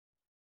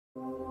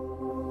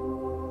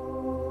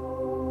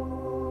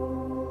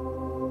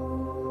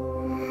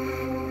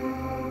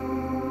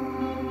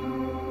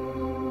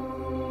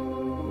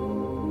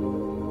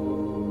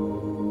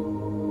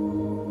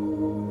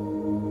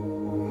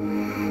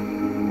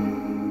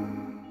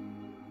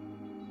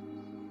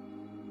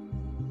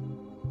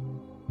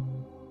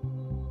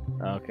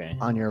okay.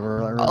 On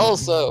your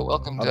Also,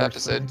 welcome to other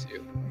episode side. 2.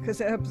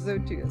 Because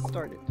episode 2 has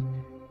started.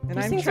 And These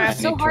I'm things are trapped.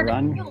 so hard to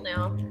run. kill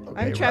now.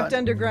 Okay, I'm trapped run.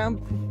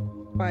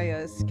 underground by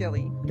a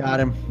skelly. Got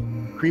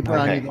him. Creeper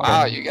on Okay. you.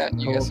 Wow, you guys seem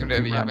to be Keep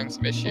having running.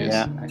 some issues.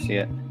 Yeah, I see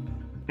it.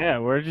 Yeah,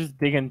 we're just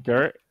digging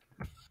dirt.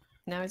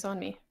 Now he's on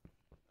me.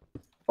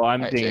 Well,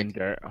 I'm Alright, digging Jake.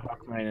 dirt.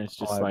 Hawkminer is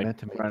just I like meant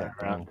to make running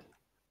that around. go.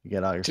 You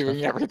get all your Doing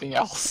stuff. everything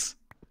else.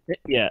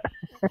 Yeah.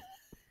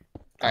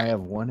 I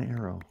have one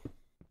arrow.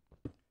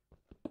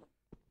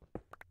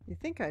 You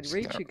think I'd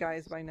reach you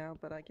guys by now,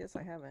 but I guess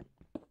I haven't.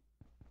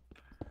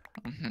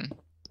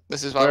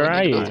 This is why Where we need to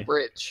are build you? a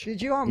bridge.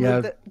 Did you all Yeah.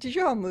 move it? Did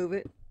you all move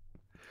it?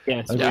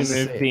 Yes, I we was gonna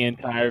moved say- the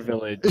entire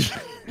village.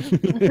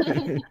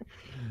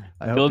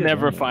 I hope You'll you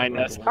never don't- find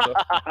us.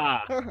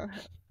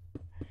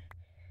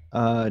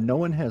 No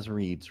one has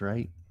reeds,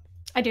 right?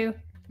 I do.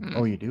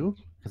 Oh, you do?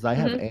 Because I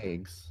have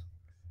eggs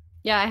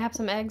Yeah, I have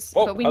some eggs,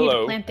 Oh, but we need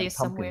hello. to plant these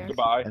And somewhere.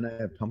 Goodbye. and I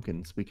have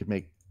pumpkins. We could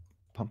make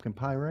pumpkin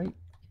pie, right?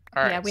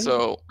 Alright, Yeah, we need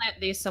so to plant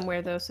these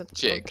somewhere though, so they'll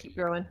Jake. keep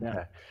growing.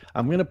 Yeah.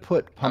 I'm gonna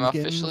put I'm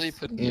pumpkins. officially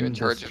putting you in this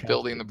charge of chest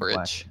building the with black.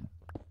 bridge.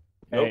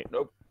 Hey,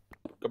 Nope.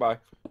 Goodbye.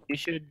 you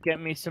should get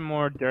me some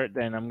more dirt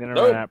then. I'm gonna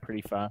Nope. run out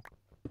pretty fast.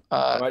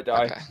 I might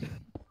die. Okay.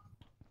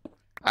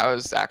 I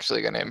was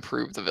actually going to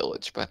improve the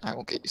village, but I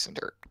will get you some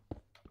dirt.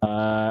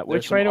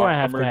 Which There's way some do I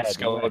have to armored head?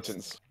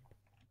 skeletons.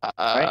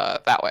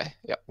 That way.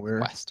 Yep.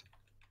 Where? West.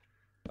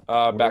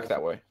 Back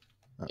that way.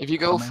 If you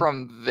go Coming?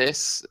 from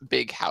this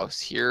big house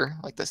here,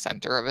 like the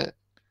center of it,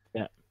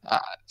 Yeah.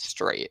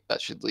 Straight,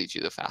 that should lead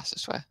you the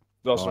fastest way.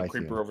 There's also I a see.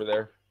 creeper over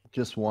there.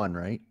 Just one,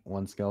 right?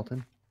 One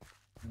skeleton.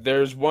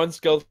 There's one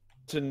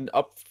skeleton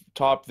up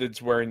top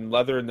that's wearing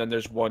leather, and then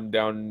there's one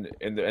down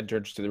in the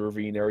entrance to the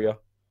ravine area.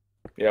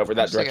 Yeah, over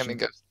that Actually, direction.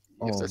 go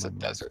see if there's a my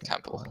desert mouse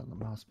temple. got on the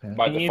mouse pad.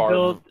 By Can the you farm.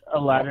 build a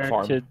ladder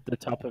farm. to the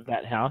top of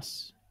that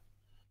house?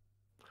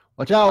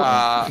 Watch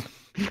out!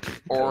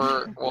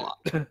 Or well,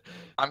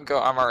 I'm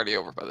already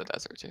over by the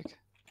desert, Jake.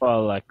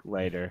 Well, like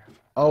later.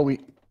 Oh, we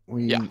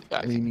Yeah,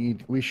 I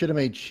think- we should have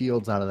made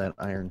shields out of that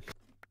iron.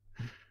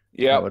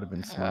 Yeah, That would have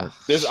been smart.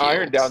 there's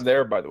iron shields. down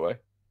there, by the way.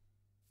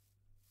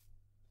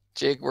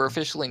 Jake, we're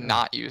officially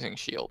not using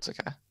shields,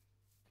 okay?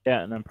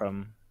 Yeah, no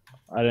problem.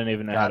 I don't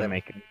even know Got how to him.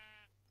 make it.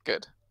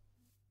 Good.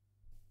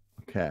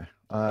 Okay.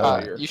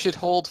 Here. You should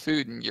hold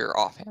food in your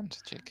offhand,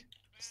 Jake.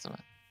 So,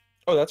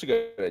 Oh, that's a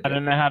good idea. I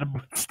don't know how to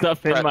put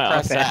stuff in press my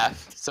press offhand.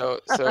 F. So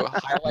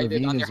highlight it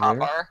Ravine on your is where?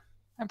 hotbar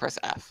and press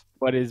F.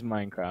 What is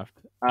Minecraft?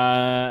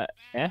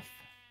 F?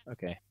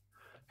 Okay.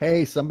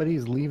 Hey,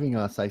 somebody's leaving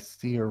us. I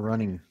see her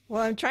running.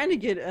 Well, I'm trying to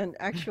get an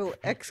actual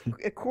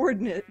a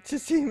coordinate to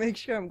see, make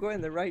sure I'm going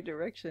the right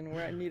direction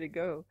where I need to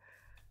go.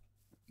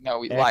 No,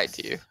 we X. lied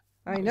to you.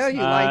 I know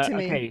you lied to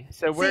me. Okay,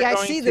 so we're See, I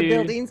going see to... the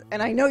buildings,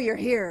 and I know you're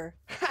here.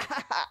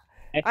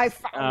 I X,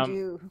 found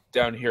you.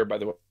 Down here, by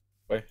the way.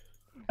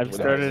 I've Where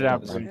started that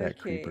out. is. Want that Okay,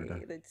 creeper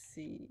to- let's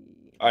see.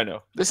 I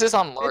know. This is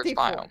on large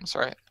 54. biomes,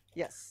 right?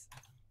 Yes.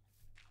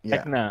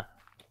 Yeah. Techna.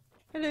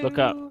 Hello. Look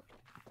up.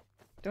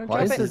 Don't Why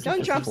drop is it. there Don't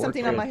just a drop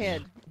something on my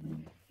fortress? head.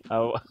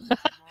 Oh.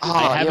 Oh,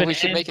 I have yeah, an we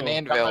should make an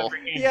anvil. anvil.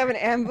 You have an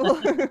anvil.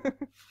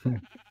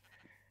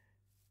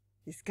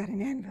 He's got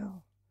an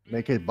anvil.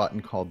 Make a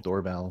button called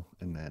doorbell,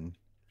 and then.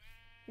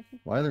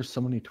 Why are there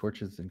so many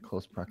torches in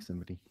close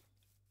proximity?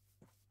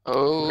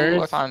 Oh, I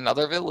Where's- found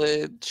another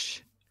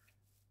village.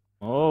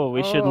 Oh,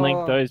 we should link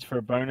Oh. those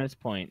for bonus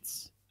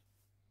points.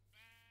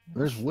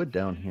 There's wood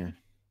down here.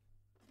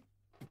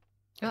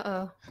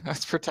 Uh-oh.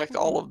 Let's protect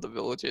all of the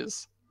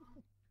villages.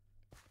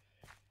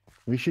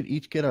 We should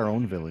each get our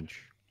own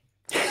village.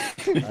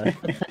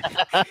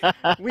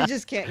 We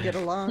just can't get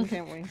along,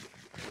 can we?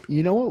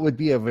 You know what would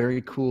be a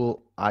very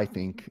cool, I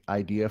think,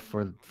 idea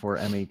for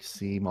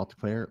MHC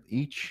multiplayer?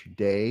 Each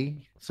day,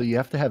 so you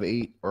have to have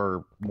 8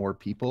 or more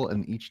people,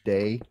 and each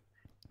day,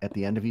 at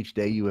the end of each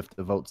day, you have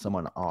to vote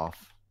someone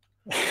off.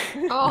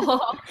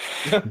 Oh.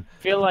 I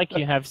feel like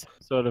you have some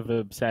sort of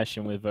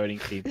obsession with voting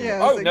people.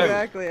 Yes, Oh, no.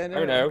 exactly. I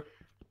know.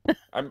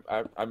 I know.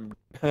 I'm.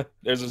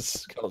 There's a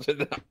skeleton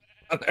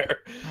down there.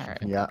 All right.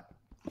 Yeah.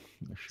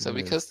 There So sure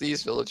is. because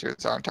these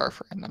villagers aren't our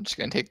friend, I'm just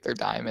gonna take their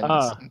diamonds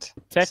Ah. and.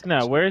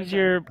 Techna, where's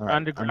your Alright, I'm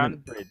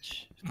underground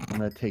bridge? I'm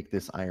gonna take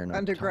this iron up top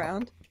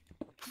Underground.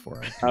 before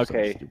I do something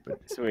Okay. stupid.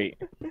 Sweet.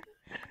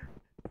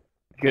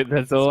 Good,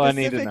 that's all I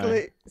need to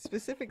know.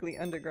 Specifically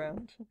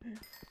underground.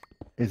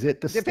 Is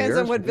it the Depends stairs?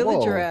 on what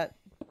village you're Whoa, at.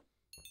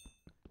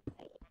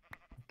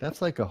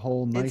 That's like a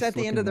whole nice. It's at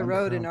the end of the looking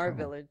road in underground our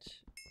tunnel. village.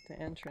 The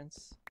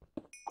entrance.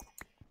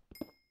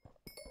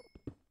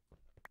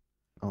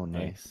 Oh,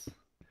 nice.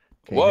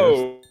 Okay,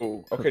 here's-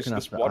 Whoa. Okay, cooking so up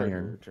this the water.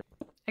 iron.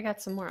 I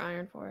got some more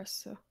iron for us,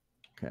 so.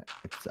 Okay,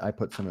 I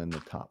put some in the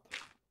top.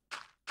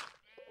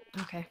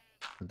 Okay.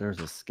 But there's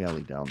a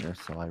skelly down there,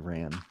 so I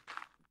ran.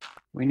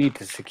 We need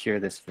to secure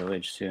this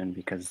village soon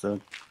because the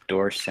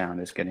door sound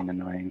is getting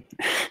annoying.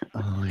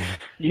 Oh yeah.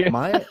 Yeah.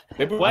 My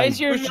Maybe Why is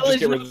your we should village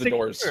just get rid not of the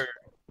doors. secure?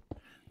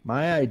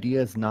 my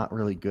idea is not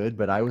really good,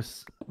 but I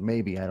was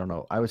maybe I don't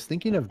know. I was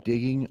thinking of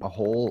digging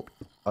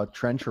a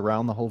trench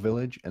around the whole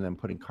village and then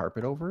putting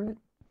carpet over it.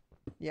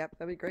 Yep,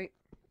 that'd be great.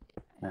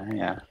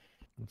 Yeah.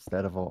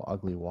 instead of an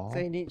ugly wall.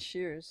 They need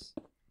shears.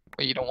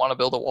 Well, you don't want to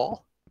build a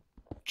wall.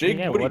 Jig,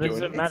 Yeah, what are what you does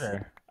doing? it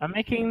matter? I'm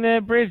making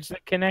the bridge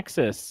that connects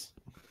us.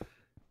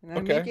 And I'm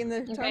Okay. making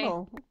the Okay.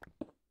 tunnel.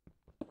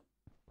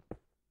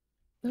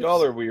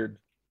 Y'all are weird.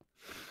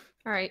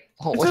 All right.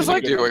 Oh, This what is are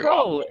like you the doing?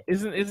 goal.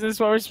 Isn't this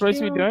what we're supposed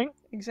to be doing?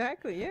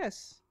 Exactly,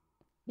 yes.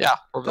 Yeah,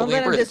 we're Don't building let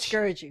a them bridge.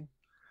 discourage you.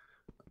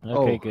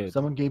 Okay, Oh, good.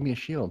 someone gave me a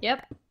shield.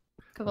 Yep. Okay,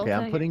 Kovolta,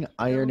 I'm here putting you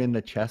iron go. in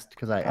the chest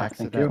because I thank you.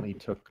 accidentally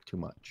took too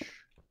much.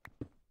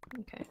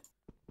 Okay.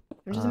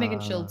 I'm just making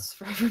Uh, shields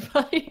for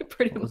everybody,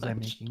 pretty What was I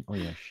much. making? Oh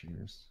yeah,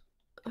 shears.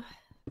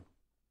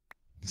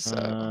 So,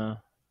 Uh,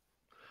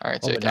 all right,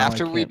 oh, but Jake. now I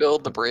After we can't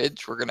build the put-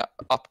 bridge, we're gonna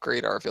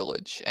upgrade our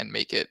village and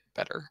make it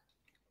better.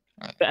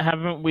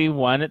 haven't we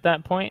won at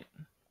that point?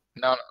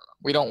 No,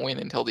 we don't win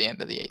until the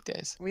end of the 8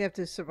 days. We have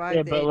to survive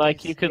Yeah, the but 8 like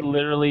days. you could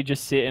literally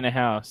just sit in a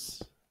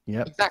house.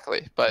 Yep,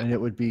 Exactly, but and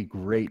it would be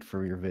great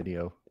for your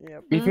video.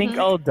 Yep. Do you think Mhm.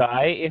 I'll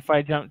die if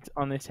I jumped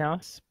on this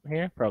house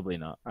here? Probably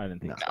not. I don't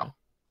think no.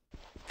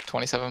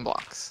 27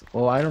 blocks.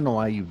 Well, I don't know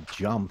why you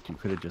jumped. You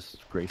could have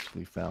just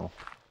gracefully fell.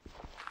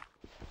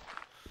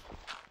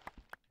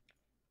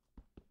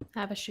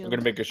 Have a I'm shield.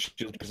 gonna make a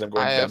shield because I'm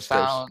going I have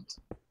downstairs. found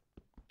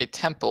a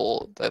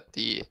temple that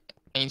the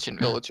ancient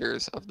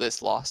villagers of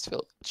this lost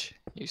village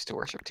used to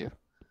worship to.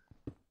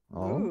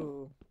 Oh,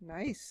 Ooh,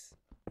 nice.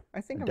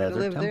 I think a I'm gonna desert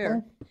live there.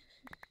 temple.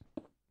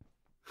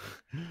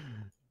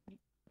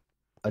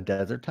 A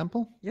desert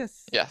temple?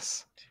 Yes.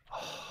 Yes.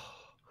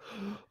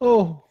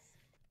 Oh,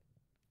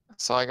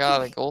 So I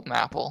got a golden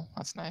apple.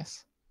 That's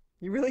nice.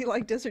 You really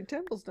like desert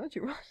temples, don't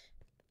you, Ron?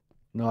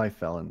 no, I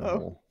fell in the Oh.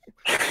 hole,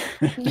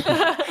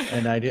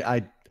 and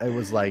I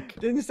was like,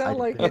 Didn't sound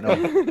like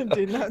didn't it.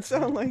 Did not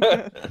sound like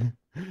that.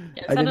 Yeah,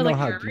 it I sounded didn't know like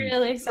how you were deep.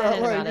 really excited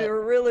Sound like about it.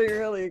 you're really,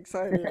 really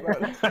excited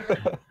about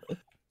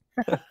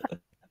it.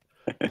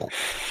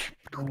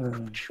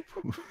 Mm.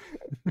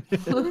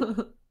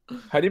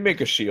 How do you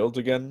make a shield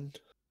again?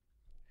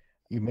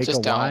 You make Just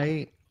a don't.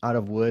 Y out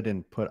of wood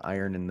and put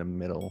iron in the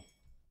middle.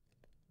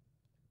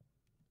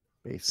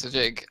 So Basically.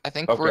 Jig, I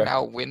think we're Okay.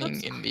 now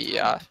winning in the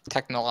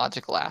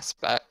technological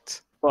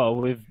aspect.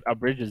 Well, our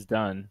bridge is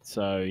done,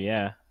 so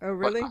yeah. Oh,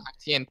 really?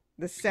 TNT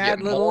The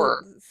sad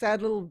more.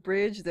 little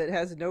bridge that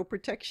has no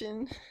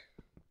protection.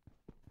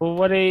 Well,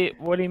 what do you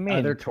Are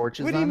mean? there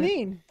torches What do you on it?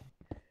 mean?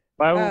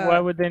 Why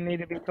would there need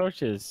to be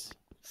torches?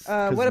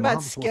 'Cause What about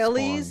mobs will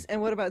skellies? spawn.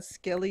 And what about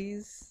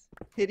skellies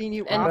hitting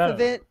you And- off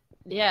of it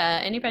Yeah,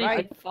 anybody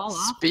Right. could fall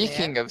off.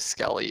 Speaking of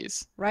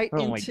skellies, right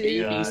Oh my into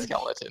baby God.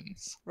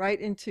 skeletons. right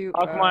into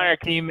Hawkminer,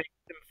 can you make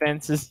some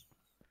fences?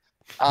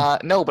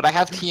 No, but I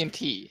have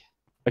TNT.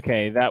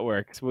 Okay, that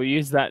works. We'll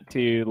use that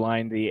to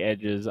line the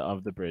edges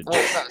of the bridge.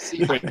 Well, no,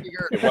 see, I Wait,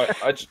 figure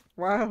What? I just,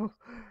 wow.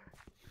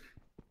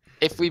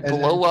 if we And then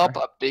blow up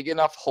try- a big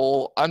enough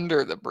hole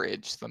under the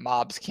bridge, the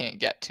mobs can't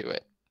get to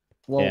it.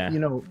 Well, Yeah. you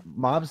know,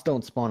 mobs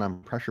don't spawn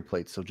on pressure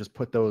plates, so just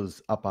put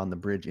those up on the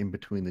bridge in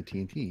between the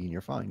TNT, and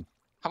you're fine.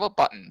 How about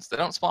buttons? They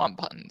don't spawn on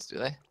buttons, do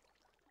they?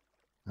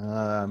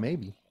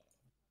 Maybe.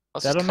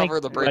 Let's That'll just make cover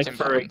the bridge like in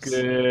for a buttons.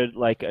 good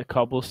like a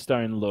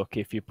cobblestone look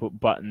if you put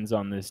buttons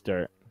on this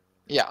dirt.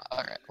 Yeah,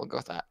 alright, we'll go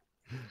with that.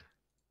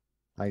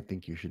 I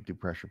think you should do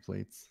pressure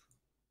plates.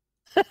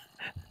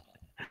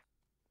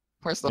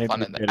 Where's the Maybe fun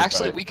we in that? could,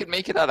 Actually, but- we could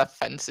make it out of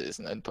fences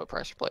and then put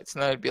pressure plates,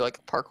 and then it'd be like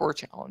a parkour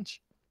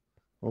challenge.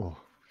 Oh,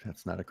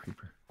 that's not a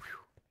creeper.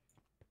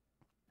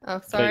 Oh,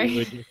 So sorry.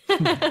 you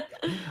would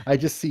I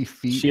just see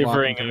feet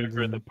shivering walking towards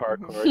over them. the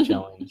parkour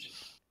challenge.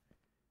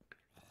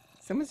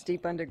 Someone's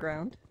deep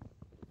underground.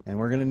 And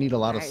we're gonna need a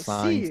lot of I see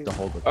signs you. to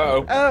hold it.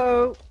 Uh-oh.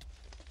 Oh.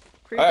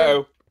 Creeper,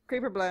 Uh-oh.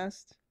 creeper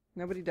blast.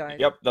 Nobody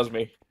died. Yep, that's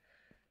me.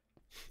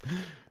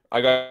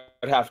 I got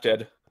half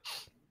dead.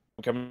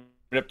 I'm coming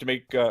up to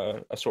make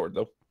a sword,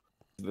 though.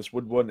 This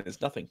wood one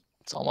is nothing.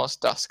 It's almost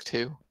dusk,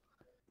 too.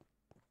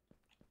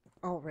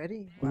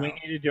 Already? Do we Wow.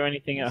 need to do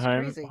anything at That's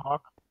home, crazy.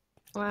 Hawk?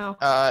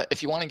 Wow.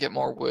 If you want to get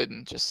more wood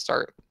and just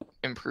start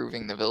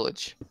improving the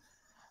village.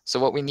 So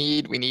what we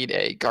need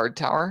a guard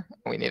tower,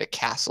 and we need a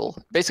castle.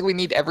 Basically, we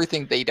need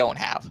everything they don't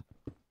have.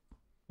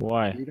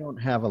 Why? We don't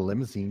have a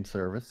limousine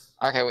service.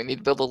 Okay, we need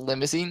to build a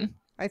limousine.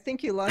 I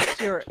think you lost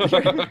your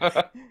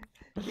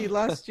you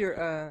lost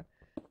your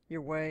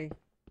way.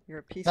 You're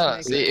a peacemaker.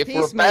 No, see, if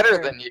we're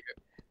better than you,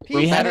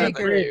 We have better a than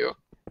bridge. you.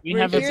 We We're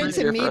have a here bridge.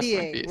 to easier for us to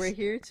mediate. make We're peace.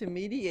 here to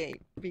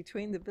mediate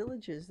between the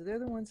villages. They're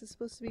the ones that's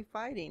supposed to be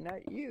fighting,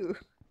 not you.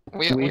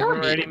 We We've don't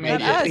already need made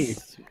Not us. the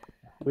peace.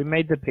 We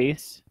made the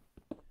peace.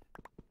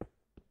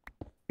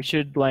 We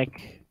should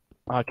like.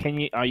 Can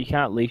you? Oh, you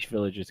can't leash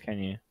villagers, can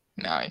you?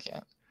 No, I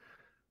can't.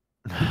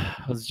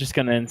 I was just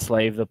gonna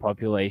enslave the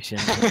population.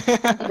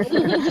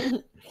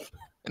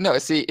 No,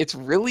 see, it's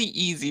really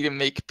easy to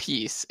make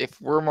peace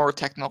if we're more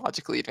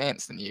technologically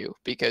advanced than you,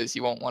 because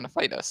you won't want to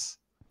fight us.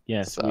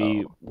 Yes,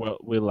 So-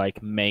 we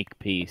like make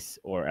peace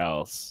or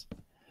else.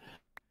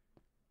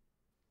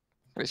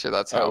 Pretty sure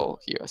that's Oh. how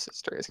U.S.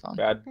 history has gone.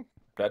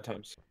 Bad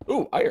times.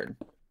 Ooh, iron.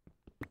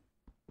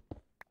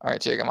 All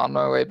right, Jake, I'm on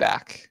my way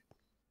back.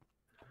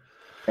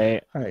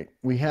 Okay. All right,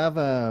 we have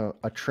a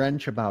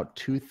trench about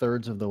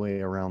 2/3 of the way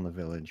around the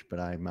village, but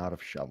I'm out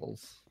of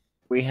shovels.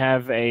 We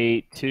have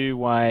a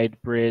 2-wide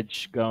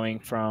bridge going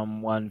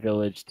from one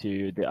village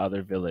to the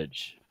other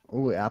village.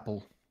 Oh,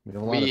 apple. We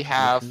have, a lot We of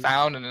have torches.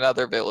 found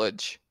another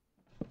village.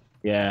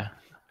 Yeah.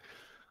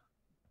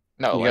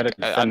 No, You like gotta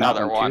defend that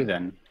another one one. too,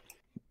 then.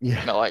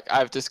 Yeah. No, like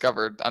I've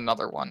discovered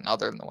another one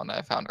other than the one that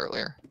I found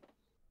earlier.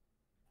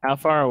 How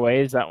far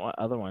away is that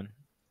other one?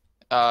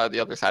 The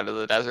other side of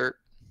the desert.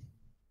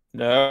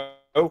 No.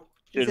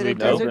 Should it we a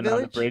build desert another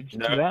village? bridge to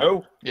that?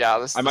 No. Yeah,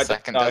 this is I the might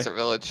second die. desert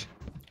village.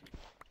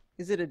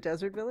 Is it a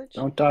desert village?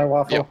 Don't die,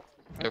 Waffle. Yep.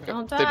 Okay.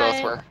 Don't They both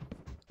die. were.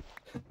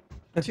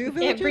 2 Can't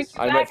bring villages?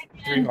 you I'm at back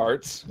 3 again.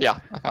 hearts. Yeah,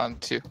 I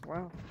found 2.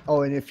 Wow.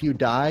 Oh, and if you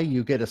die,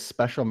 you get a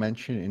special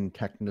mention in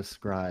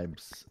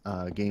TechnaScribe's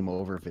game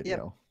over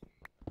video.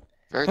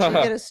 Very You true.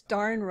 get a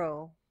star and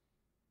roll.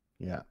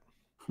 Yeah.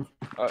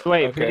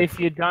 Wait, but okay. if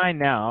you die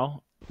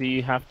now, do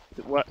you have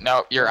to, what?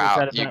 No, you're What was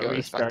out. that You about go to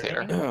restarting?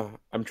 spectator.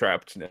 I'm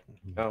trapped now.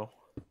 No.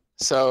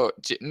 So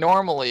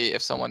normally,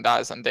 if someone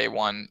dies on day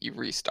 1, you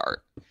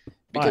restart.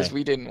 Because Why?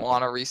 we didn't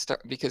want to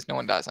restart. Because no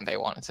one dies on day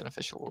 1. It's an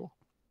official rule.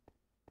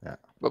 Yeah.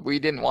 But we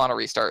didn't want to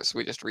restart, so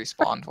we just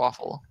respawned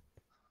Waffle.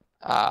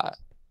 But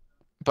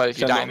if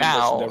you Except die that one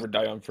does now, never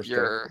die on first day.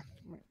 you're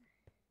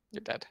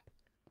dead.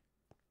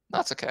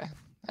 That's okay.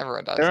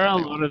 Everyone dies. There are on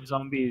a day lot 1. of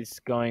zombies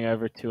going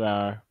over to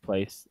our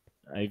place.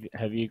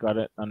 Have you got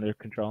it under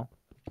control?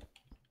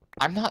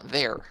 I'm not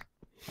there.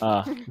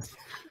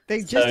 They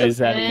So just is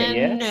that a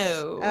And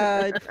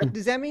yes? no.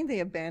 does that mean they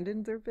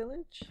abandoned their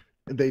village?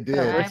 They did.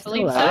 I still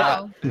believe at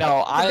so.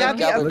 No, I Could that be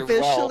gathered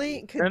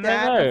officially? Could No, no,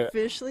 that no.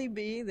 officially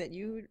be that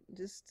you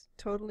just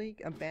totally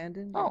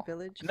abandoned your Oh.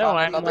 village? No, Found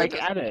I'm another like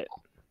desert at it.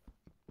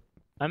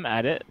 I'm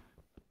at it.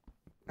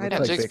 I Looks Yeah,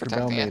 like Jake's Bakerbelle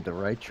protecting it. made the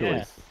right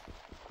Yeah. choice.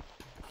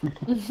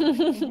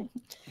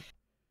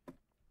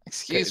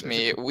 Excuse Okay, me,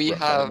 there's a we rough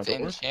side have on the door.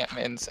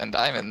 enchantments and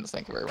diamonds.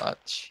 Thank you very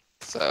much.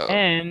 So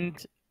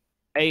And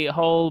a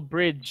whole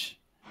bridge.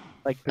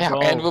 Like the yeah,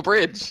 goal. and a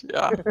bridge.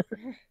 Yeah.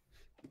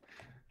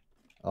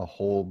 A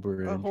whole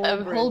bridge. A whole A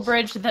bridge. whole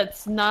bridge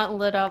that's not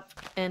lit up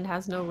and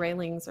has no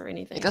railings or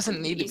anything. It doesn't so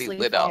need to be easily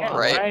lit up, fall off.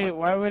 right?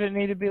 Why would it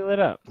need to be lit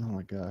up? Oh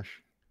my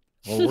gosh.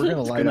 Well, we're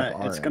gonna light up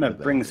our It's end gonna of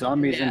that bring bridge.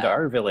 zombies into Yeah.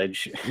 our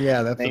village.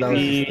 Yeah, that's what I was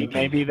just Maybe thinking.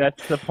 maybe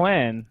that's the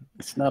plan.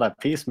 It's not a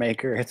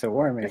peacemaker, it's a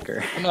war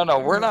maker. No,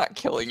 we're not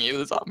killing you.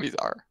 The zombies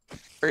are.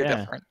 Very Yeah.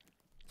 different.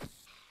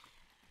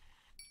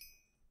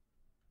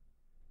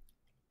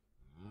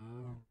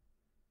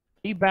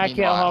 You back yet,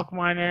 Meanwhile-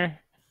 Hawkminer?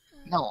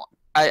 No,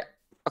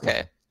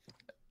 okay.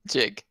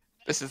 Jig,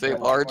 this is a Yeah,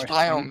 one large more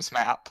biomes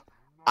map.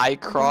 I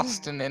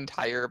crossed an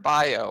entire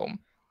biome.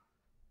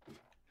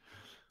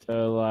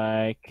 So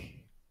like,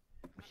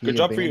 He Good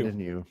job for you.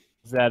 abandoned you.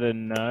 is that a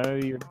no?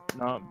 You're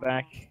not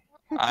back.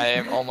 I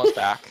am almost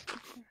back.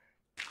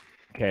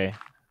 Okay.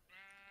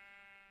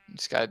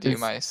 Just gotta do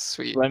It's- my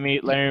sweet. Let me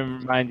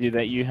remind you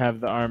that you have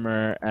the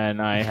armor and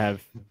I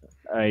have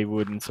a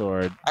wooden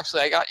sword.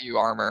 Actually, I got you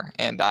armor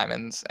and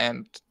diamonds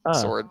and Oh.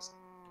 swords.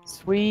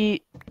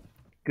 Sweet.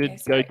 Good Okay,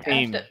 sorry, go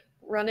team. I have to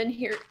run in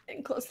here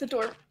and close the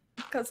door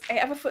because I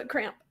have a foot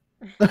cramp.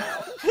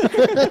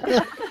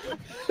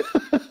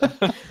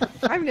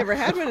 I've never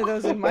had one of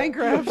those in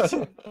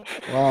Minecraft.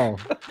 Wow.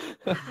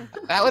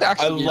 That would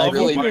actually be love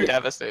really when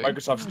devastating.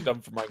 Microsoft's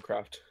dumb for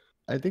Minecraft.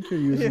 I think you're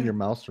using Yeah. your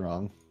mouse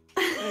wrong.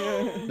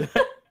 What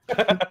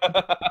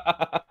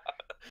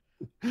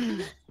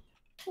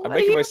do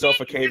making you myself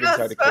mean? a cave You're not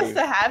inside a supposed cave.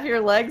 to have your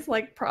legs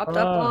like propped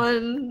up Oh.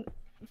 on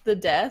the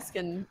desk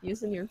and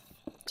using your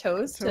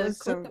toes to Toes,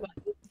 click so- the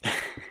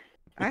button.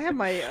 I have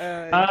my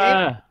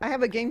I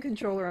have a game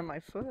controller on my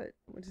foot.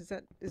 What is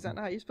that? Is that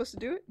not how you're supposed to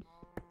do it?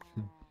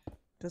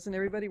 Doesn't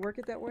everybody work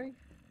it that way?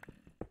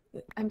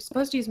 I'm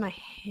supposed to use my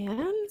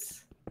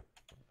hands?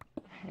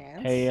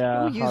 Hands? Hey,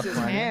 Who uses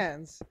Hawkminer.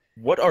 hands?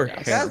 What are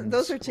Yes. hands?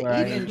 Those are to Where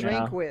are eat you and drink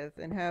now? with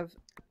and have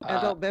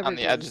adult beverages. on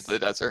the edge of the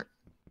desert.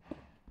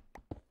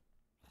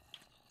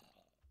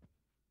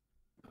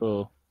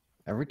 Cool.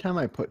 Every time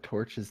I put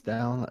torches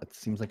down, it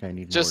seems like I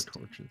need Just-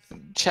 more torches.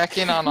 Check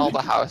in on all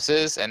the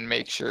houses and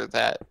make sure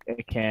that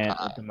I can't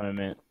at the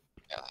moment.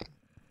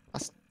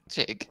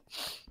 Jig.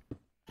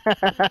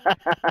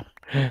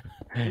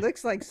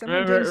 Looks like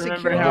someone Remember- didn't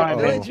remember secure how the I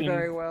village mentioned-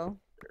 very well.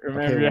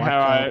 Remember watch how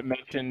I out.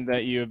 mentioned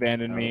that you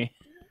abandoned me?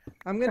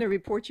 I'm going to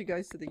report you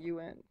guys to the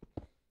UN.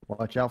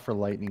 Watch out for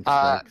lightning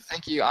strikes.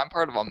 Thank you. I'm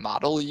part of a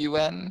model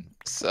UN,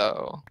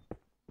 so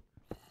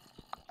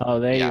Oh,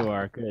 there Yeah. you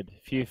are. Good.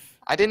 Phew.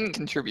 I didn't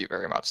contribute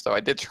very much, though. I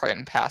did try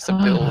and pass a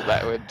bill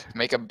that would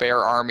make a bear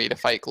army to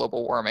fight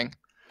global warming.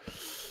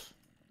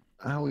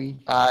 Owie.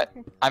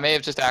 I may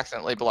have just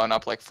accidentally blown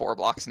up like 4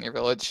 blocks in your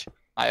village.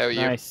 I owe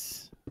you.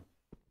 Nice.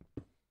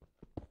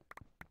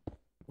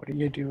 What are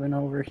you doing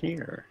over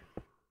here?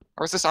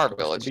 Or is this our Supposed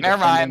to village? be Never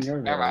defending mind.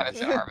 your Never mind. village.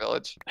 It's in our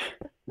village.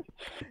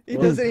 He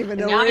doesn't even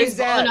know now where he's he's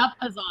blowing at. up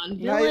as on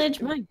Now he-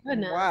 village. My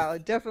goodness. Wow,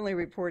 definitely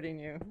reporting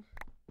you.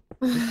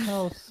 This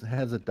house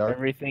has a dark.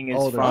 Everything is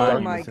Oh, there's Oh fine.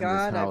 darkness my in this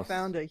god, I house.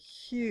 found a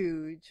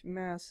huge,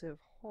 massive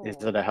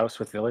Is it a house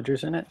with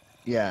villagers in it?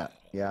 Yeah,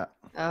 yeah.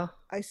 Oh.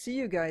 I see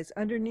you guys.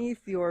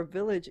 Underneath your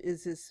village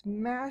is this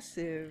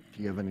massive,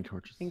 Do you have any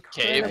torches?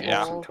 incredible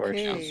yeah. Some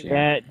torches, cave.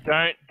 yeah.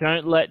 Yeah,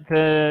 don't let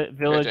the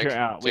villager Jake,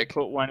 out. We Jake.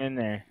 put one in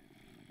there.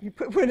 You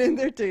put one in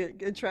there to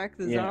attract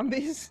the Yeah.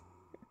 zombies?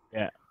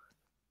 Yeah.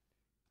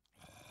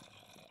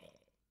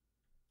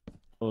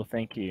 Well,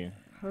 thank you.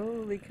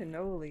 Holy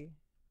cannoli.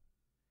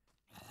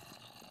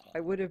 I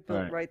would have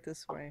built right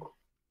this way.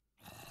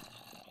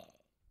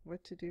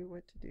 What to do,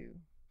 what to do.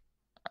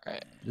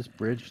 Alright. Just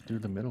bridge through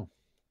the middle.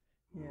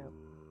 Yeah.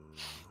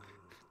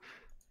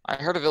 I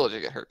heard a villager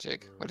get hurt,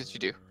 Jake. What did you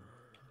do?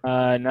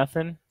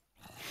 Nothing.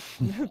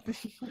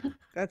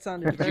 That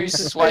sounded Did very you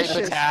swipe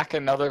suspicious. attack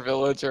another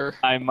villager?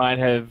 I might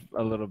have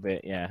a little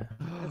bit, yeah.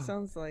 That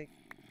sounds like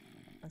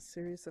a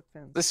serious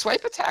offense. The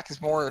swipe attack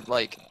is more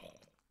like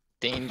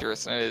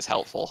dangerous than it is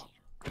helpful.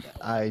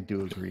 I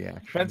do agree,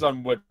 actually. Depends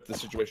on what the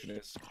situation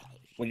is.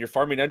 When you're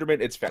farming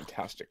Enderman, it's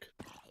fantastic.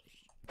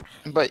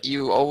 But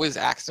you always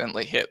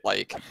accidentally hit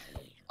like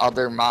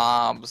other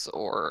mobs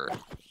or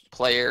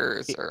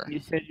players or. You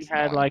said you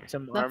had like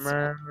some That's-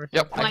 armor. Or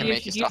Yep, I Why can you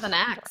make you should use stuff. an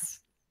axe?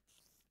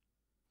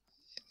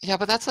 Yeah,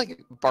 but that's like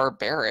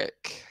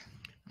barbaric.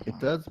 It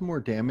does more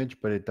damage,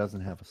 but it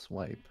doesn't have a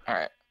swipe. All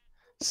right.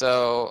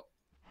 So,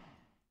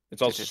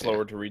 It's also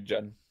slower to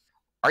regen.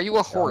 are you a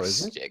is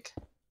horse, it? Jake?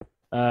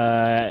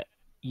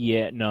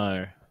 Yeah,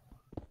 no.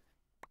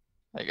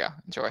 There you go.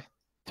 Enjoy.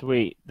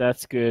 Sweet.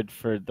 That's good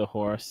for the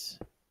horse.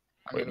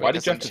 I'm Wait, gonna why make did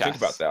us you have some to think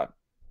about chests. that?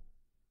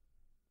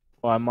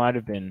 Well, I might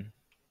have been.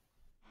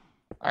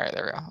 All right,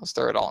 there we go. Let's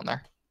throw it all in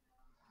there.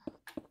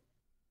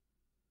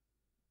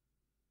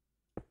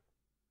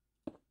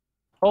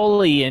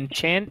 Holy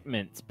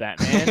enchantments,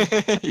 Batman.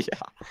 Yeah.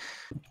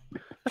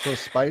 So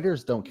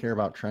spiders don't care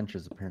about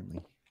trenches,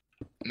 apparently.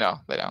 No,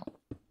 they don't.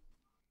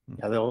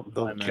 Yeah, they'll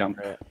I jump.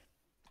 remember it.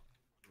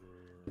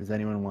 Does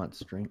anyone want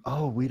string?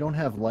 Oh, we don't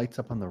have lights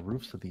up on the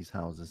roofs of these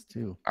houses,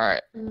 too. All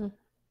right. Mm.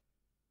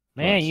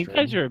 Man, you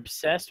guys string. are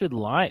obsessed with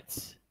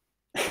lights.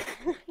 All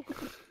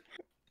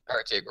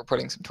right, Jake. We're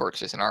putting some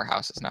torches in our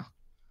houses now.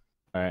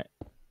 All right.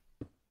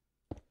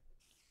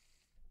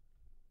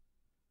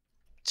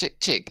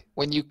 Jake,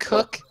 when you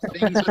cook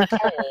things with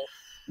coal,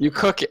 you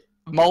cook it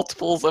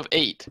multiples of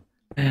 8.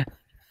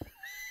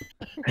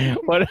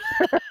 What?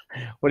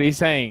 What are you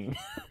saying?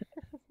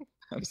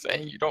 I'm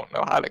saying you don't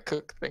know how to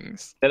cook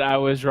things. That I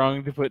was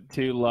wrong to put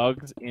 2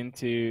 logs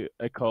into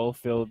a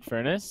coal-filled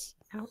furnace?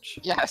 Ouch.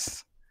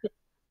 Yes.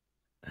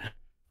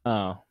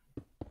 Oh.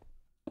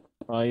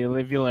 Well, you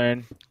live, you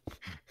learn.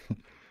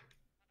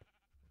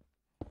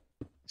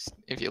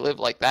 If you live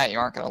like that, you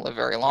aren't going to live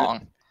very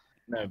long.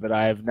 No, but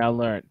I have now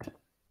learned.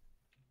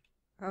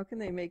 How can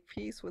they make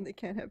peace when they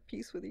can't have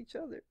peace with each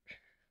other?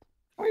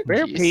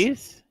 Rare Jeez.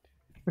 peace.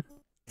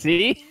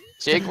 See?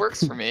 Jake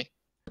works for me.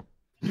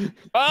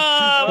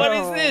 Oh, what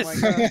Oh, is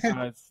my this?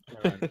 God.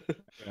 Oh, never mind.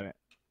 Got it.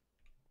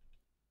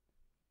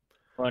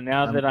 Well,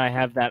 now that I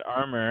have that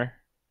armor.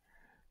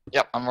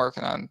 Yep, I'm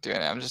working on doing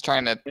it. I'm just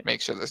trying to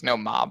make sure there's no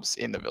mobs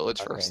in the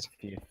village Okay, first.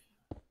 phew.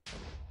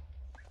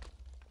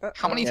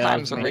 How many Yeah,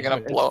 times I was are we going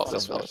to making- blow up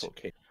this village?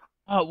 Okay.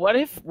 Oh, what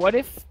if?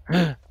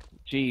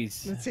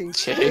 Jeez. Let's see.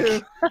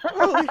 Jake.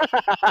 Holy-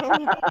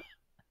 oh.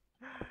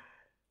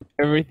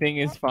 Everything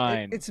is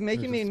fine. It's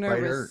making There's me a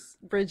spider. nervous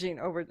bridging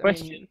over. I mean,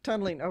 Question.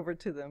 tunneling over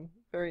to them.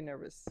 Very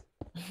nervous.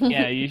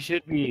 Yeah, you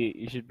should be.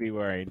 You should be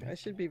worried. I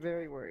should be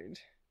very worried.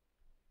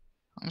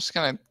 I'm just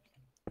going to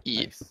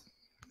eat Nice.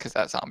 because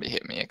that zombie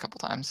hit me a couple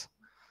times.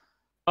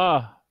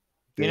 Oh,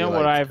 you know what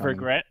Daylight's I coming.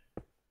 regret?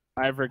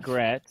 I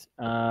regret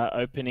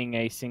opening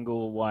a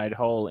single wide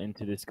hole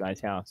into this guy's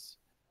house.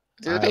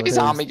 Did the I baby was-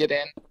 zombie get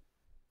in?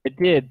 It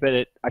did,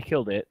 but I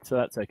killed it, so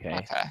that's okay.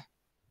 Okay. I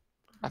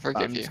I'm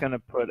forgive you. just gonna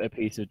put a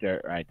piece of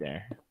dirt right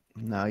there.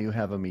 Now you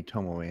have a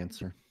Mitomo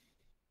answer.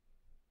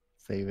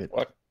 Save it.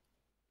 What?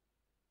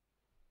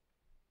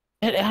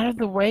 Get out of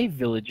the way,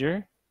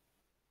 villager.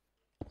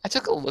 I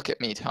took a look at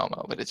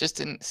Mitomo, but it just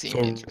didn't seem So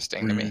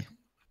interesting to me.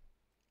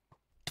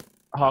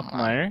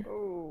 Hawkminer,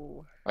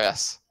 Oh.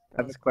 Yes.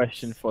 I have a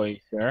question for you,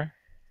 sir.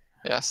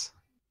 Yes.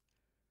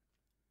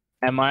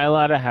 Am I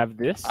allowed to have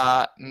this?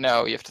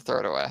 No, you have to throw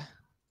it away.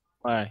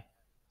 Why?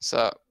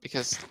 So,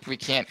 because we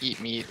can't eat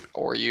meat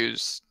or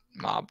use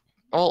mob.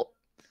 Well,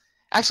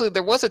 actually,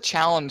 there was a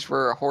challenge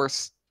where a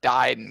horse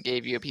died and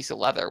gave you a piece of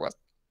leather,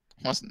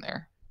 wasn't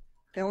there?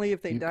 Only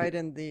if they You could- died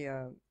in the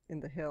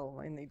hill,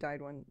 and they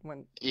died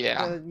when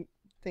Yeah. the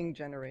thing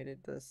generated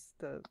this.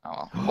 The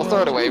Oh, well. We'll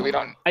throw it away. We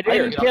don't. I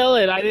didn't we don't- kill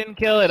it. I didn't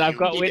kill it. I've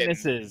got You didn't.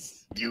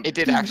 witnesses. It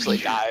did actually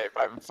die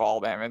by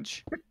fall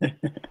damage, and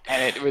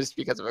it was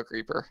because of a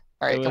creeper.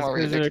 All right, It come was over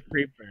here. because of Jake. a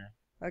creeper.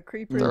 a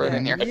creeper. Throw it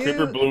in that here. A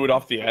creeper you- blew it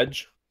off the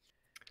edge.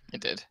 It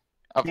did.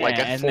 Of like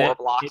Yeah, a and then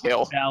 4-block it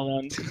hill.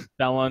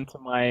 fell onto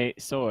my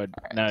sword.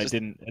 Alright, No, it just-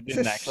 didn't. It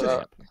didn't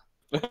actually.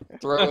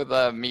 Throw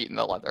the meat and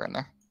the leather in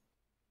there.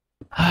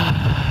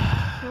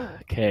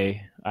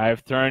 Okay, I've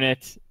thrown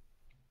it.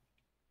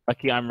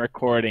 Lucky I'm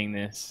recording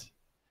this.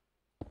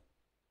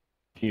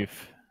 Phew.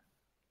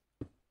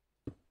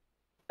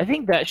 I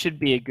think that should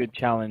be a good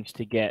challenge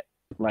to get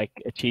like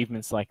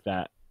achievements like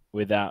that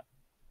without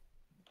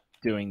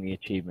doing the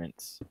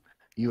achievements.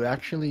 You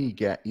actually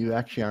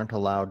aren't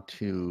allowed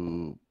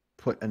to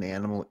put an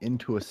animal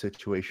into a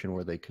situation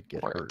where they could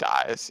get Where it hurt.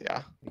 dies,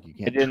 yeah. Like, you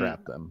can't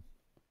trap them.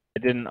 I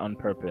didn't on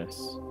purpose.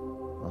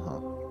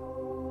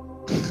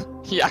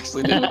 He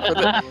actually did it for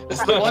this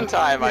is the one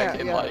time I Yeah,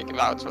 can yeah. like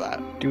vouch for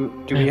that. Do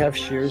we have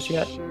shears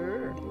yet?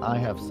 Sure. I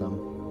have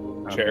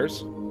some.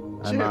 Chairs?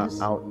 I'm Cheers.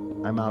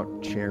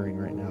 out chairing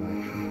right now,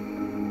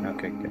 actually.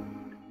 Okay, good.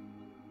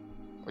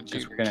 Would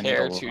 'Cause you we're gonna need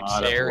care a to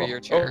lot of chair wool. your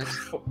chairs?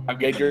 Oh, I'm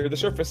getting near the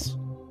surface.